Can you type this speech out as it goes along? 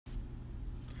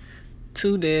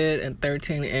2 dead and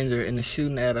 13 injured in the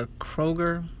shooting at a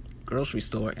Kroger grocery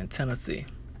store in Tennessee.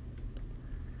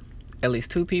 At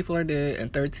least 2 people are dead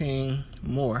and 13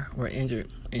 more were injured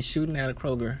in shooting at a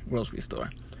Kroger grocery store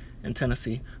in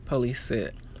Tennessee, police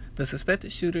said. The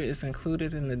suspected shooter is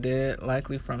included in the dead,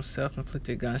 likely from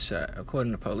self-inflicted gunshot,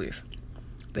 according to police.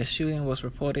 The shooting was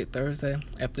reported Thursday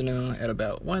afternoon at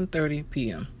about 1:30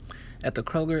 p.m. at the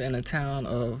Kroger in the town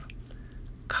of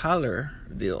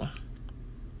Collierville,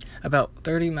 about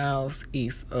 30 miles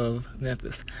east of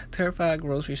Memphis. Terrified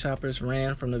grocery shoppers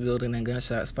ran from the building and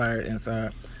gunshots fired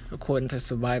inside, according to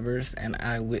survivors and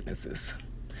eyewitnesses.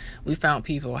 We found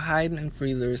people hiding in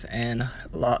freezers and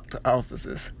locked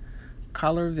offices.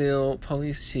 Collierville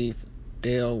Police Chief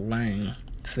Dale Lang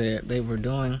said they were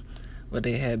doing what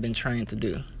they had been trained to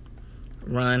do: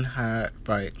 run, hide,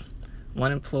 fight.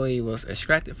 One employee was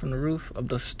extracted from the roof of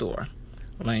the store,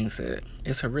 Lang said.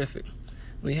 It's horrific.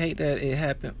 We hate that it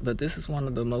happened, but this is one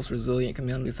of the most resilient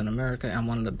communities in America and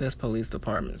one of the best police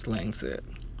departments, Lang said.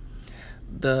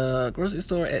 The grocery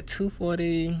store at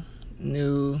 240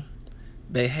 New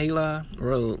Behala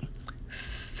Road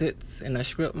sits in a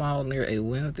strip mall near a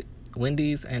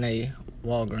Wendy's and a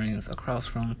Walgreens across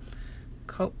from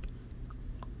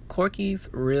Corky's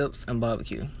Ribs and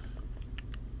Barbecue.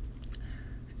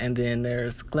 And then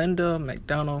there's Glenda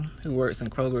McDonald, who works in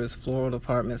Kroger's floral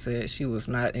department, said she was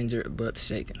not injured but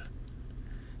shaken.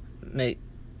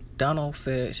 McDonald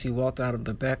said she walked out of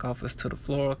the back office to the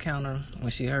floral counter when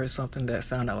she heard something that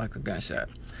sounded like a gunshot.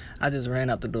 I just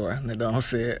ran out the door, McDonald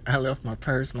said. I left my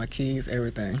purse, my keys,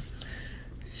 everything.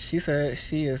 She said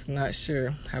she is not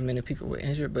sure how many people were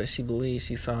injured, but she believes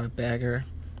she saw a bagger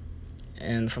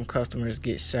and some customers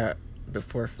get shot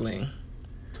before fleeing.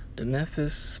 The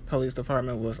Memphis Police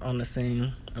Department was on the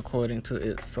scene, according to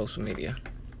its social media.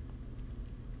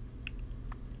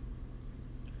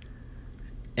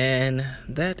 And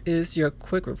that is your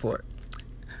quick report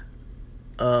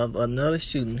of another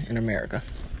shooting in America.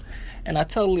 And I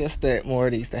totally expect more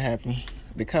of these to happen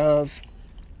because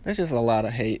there's just a lot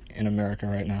of hate in America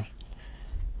right now.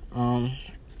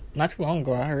 Not too long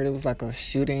ago, I heard it was like a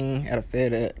shooting at a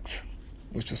FedEx,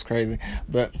 which was crazy.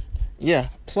 But yeah,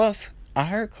 plus I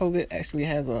heard COVID actually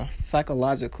has a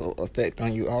psychological effect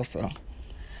on you also.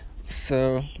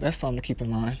 So that's something to keep in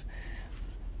mind.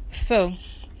 So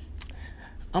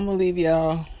I'm going to leave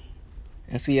y'all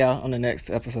and see y'all on the next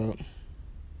episode.